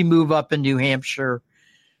immediately move up in New Hampshire.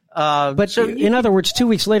 In other words, 2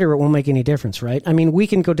 weeks later, it won't make any difference, right? I mean, we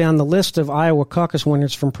can go down the list of Iowa caucus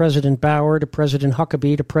winners from President Bauer to President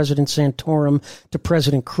Huckabee to President Santorum to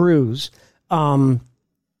President Cruz. And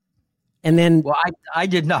then, well, I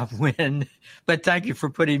did not win, but thank you for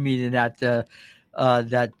putting me in that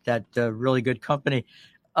really good company.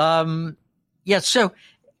 So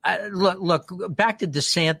look back to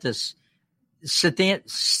DeSantis.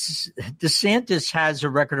 DeSantis has a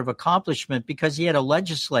record of accomplishment because he had a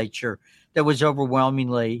legislature that was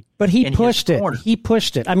overwhelmingly. But he pushed it. He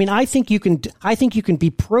pushed it. I mean, I think you can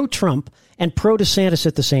be pro-Trump and pro-DeSantis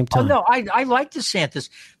at the same time. Oh no, I like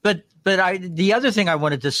DeSantis, but the other thing I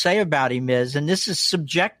wanted to say about him is, and this is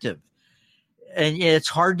subjective, and it's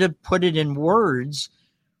hard to put it in words,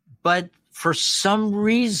 but for some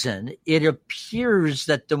reason, it appears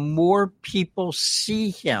that the more people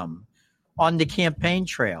see him on the campaign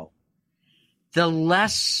trail, the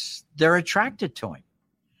less they're attracted to him.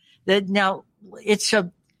 Now,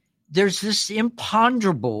 there's this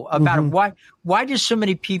imponderable about it. Why do so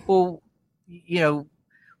many people,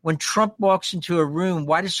 when Trump walks into a room,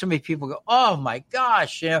 why do so many people go, oh my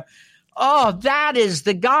gosh, oh, that is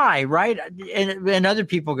the guy, right? And other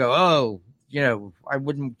people go, oh, I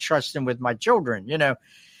wouldn't trust him with my children,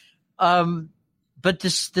 But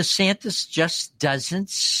DeSantis just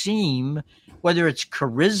doesn't seem, whether it's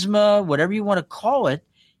charisma, whatever you want to call it,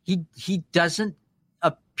 he doesn't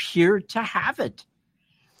appear to have it.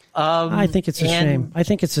 I think it's a shame. I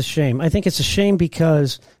think it's a shame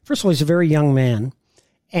because, first of all, he's a very young man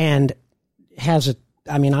and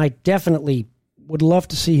I definitely would love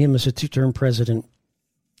to see him as a two-term president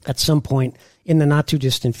at some point in the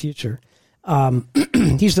not-too-distant future.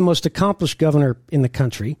 He's the most accomplished governor in the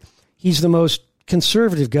country. He's the most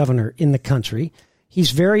conservative governor in the country.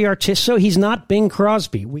 He's very artistic. So he's not Bing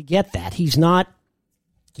Crosby. We get that. He's not,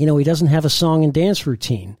 he doesn't have a song and dance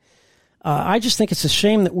routine. I just think it's a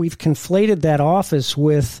shame that we've conflated that office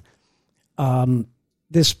with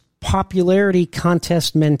this popularity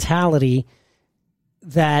contest mentality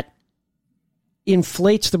that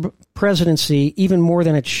inflates the presidency even more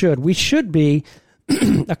than it should. We should be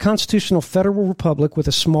a constitutional federal republic with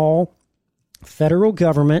a small federal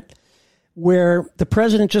government where the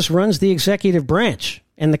president just runs the executive branch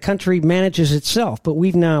and the country manages itself. But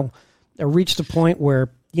we've now reached a point where,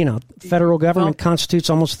 federal government constitutes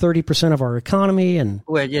almost 30% of our economy. And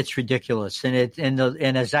well, it's ridiculous.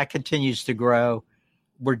 And as that continues to grow,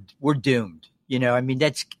 we're doomed.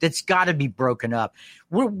 That's got to be broken up.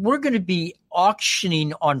 We're going to be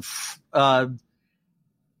auctioning on,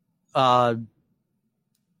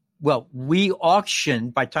 we auction,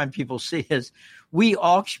 by the time people see this, we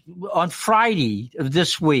auction on Friday of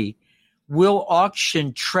this week, we'll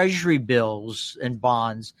auction treasury bills and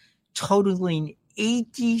bonds totaling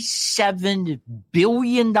 $87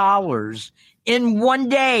 billion in one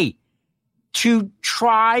day to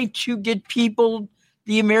try to get people,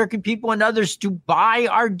 the American people and others, to buy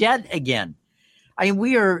our debt again. I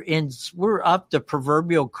mean, we're up the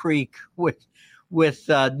proverbial creek with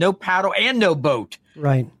no paddle and no boat.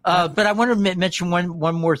 Right. But I want to mention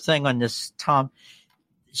one more thing on this, Tom.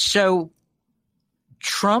 So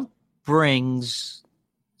Trump brings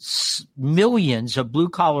millions of blue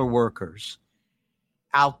collar workers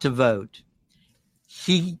out to vote.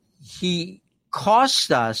 He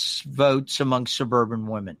costs us votes among suburban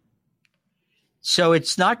women. So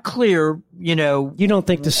it's not clear, You don't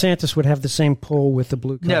think DeSantis would have the same pull with the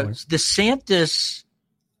blue collars? No, DeSantis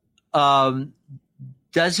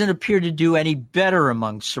doesn't appear to do any better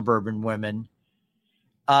among suburban women.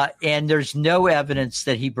 And there's no evidence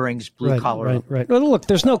that he brings blue collar. Right. Well, look,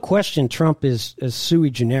 there's no question Trump is sui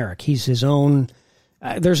generis. He's his own.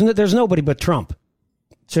 There's nobody but Trump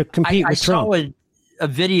to compete with Trump. I saw a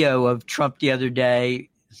video of Trump the other day.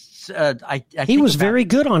 He was very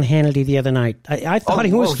good on Hannity the other night. I thought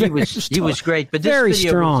he was great. But this very video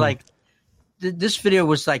strong. was this video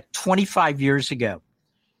was like 25 years ago,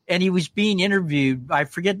 and he was being interviewed. I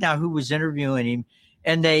forget now who was interviewing him,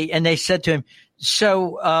 and they said to him,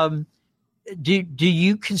 "So, do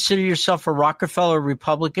you consider yourself a Rockefeller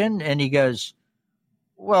Republican?" And he goes,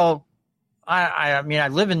 "Well, I mean, I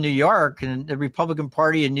live in New York, and the Republican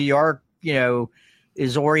Party in New York,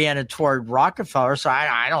 is oriented toward Rockefeller. So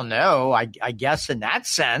I don't know. I guess in that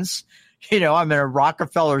sense, I'm in a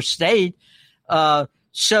Rockefeller state. But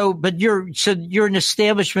you're an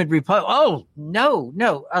establishment Republican. Oh,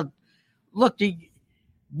 no. Look,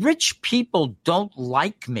 rich people don't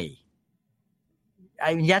like me.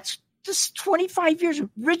 I mean, that's just 25 years.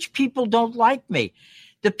 Rich people don't like me.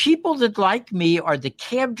 The people that like me are the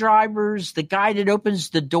cab drivers, the guy that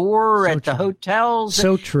opens the door at the hotels.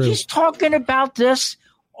 So true. He's talking about this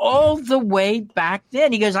all the way back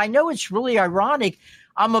then. He goes, I know it's really ironic.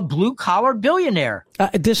 I'm a blue-collar billionaire.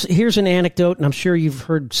 Here's an anecdote, and I'm sure you've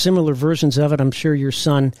heard similar versions of it. I'm sure your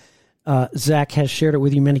son, Zach, has shared it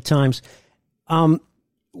with you many times.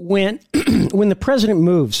 When the president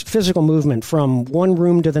moves, physical movement from one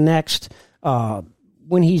room to the next,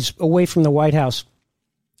 when he's away from the White House,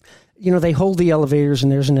 they hold the elevators,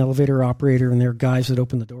 and there's an elevator operator, and there are guys that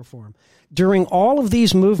open the door for him. During all of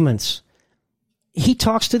these movements, he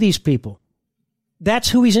talks to these people. That's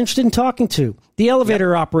who he's interested in talking to. The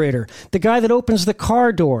elevator operator, the guy that opens the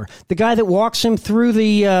car door, the guy that walks him through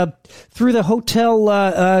the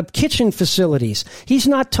hotel kitchen facilities. He's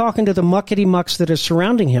not talking to the muckety-mucks that are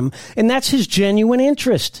surrounding him, and that's his genuine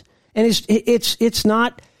interest. And it's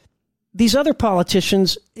not... These other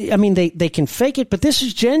politicians, I mean, they can fake it, but this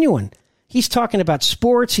is genuine. He's talking about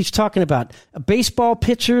sports. He's talking about baseball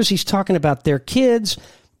pitchers. He's talking about their kids.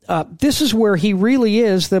 This is where he really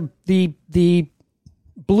is the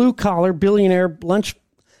blue-collar billionaire lunch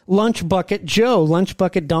bucket Joe, lunch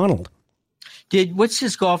bucket Donald. What's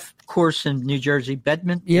his golf course in New Jersey?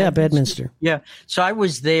 Bedminster? Yeah, Bedminster. Yeah. So I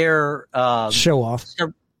was there show off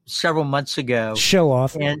several months ago. Show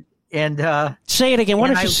off. And say it again. Why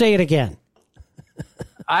don't you say it again?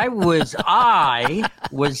 I was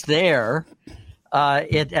there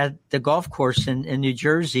at the golf course in New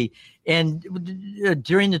Jersey, and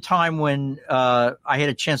during the time when I had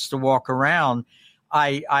a chance to walk around,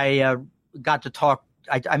 I got to talk.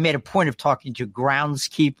 I made a point of talking to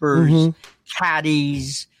groundskeepers,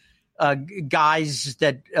 caddies, guys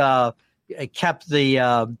that kept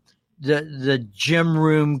the gym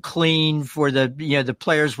room clean for the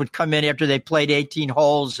players would come in after they played 18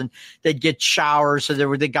 holes and they'd get showers. So there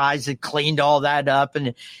were the guys that cleaned all that up.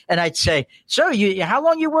 And I'd say, so how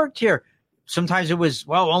long you worked here? Sometimes it was,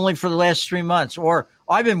 only for the last 3 months, or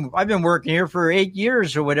I've been working here for 8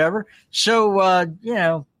 years or whatever. So,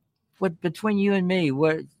 what between you and me,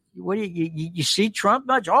 what do you see Trump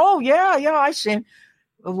much? Oh yeah. I see him.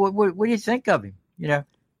 What do you think of him?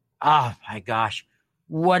 Oh my gosh.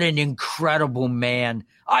 What an incredible man.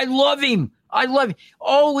 I love him.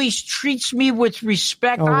 Always treats me with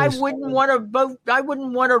respect. Always. I wouldn't want to vote. I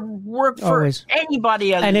wouldn't want to work for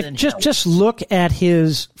anybody other than him. Just look at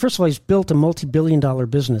his, first of all, he's built a multi-billion-dollar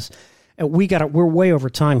business. We're way over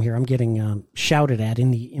time here. I'm getting shouted at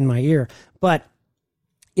in my ear. But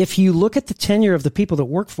if you look at the tenure of the people that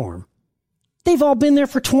work for him, they've all been there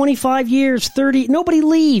for 25 years, 30. Nobody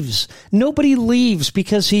leaves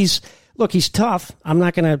because he's tough. I'm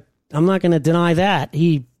not going to deny that.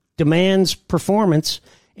 He demands performance.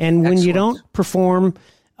 And when you don't perform,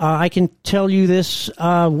 I can tell you this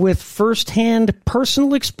with firsthand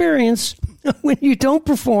personal experience. When you don't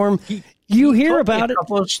perform, you hear about it. A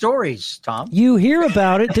couple of stories, Tom. You hear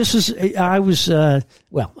about it. This is, I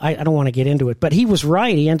don't want to get into it, but he was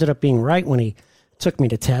right. He ended up being right when he took me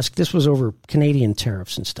to task. This was over Canadian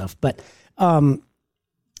tariffs and stuff. But, and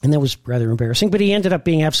that was rather embarrassing, but he ended up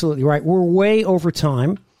being absolutely right. We're way over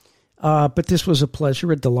time, but this was a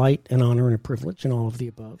pleasure, a delight, an honor, and a privilege, and all of the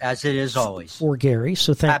above. As it is always. For Gary.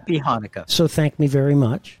 So Happy Hanukkah. So thank me very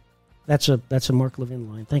much. That's a Mark Levin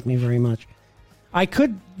line. Thank me very much. I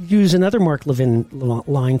could use another Mark Levin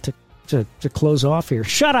line to close off here.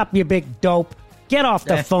 Shut up, you big dope. Get off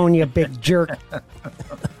the phone, you big jerk.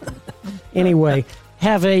 Anyway,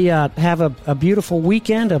 Have a beautiful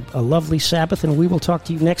weekend, a lovely Sabbath, and we will talk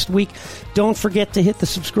to you next week. Don't forget to hit the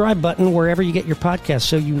subscribe button wherever you get your podcast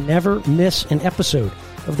so you never miss an episode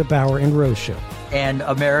of the Bauer and Rose Show. And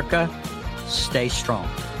America, stay strong.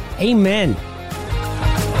 Amen.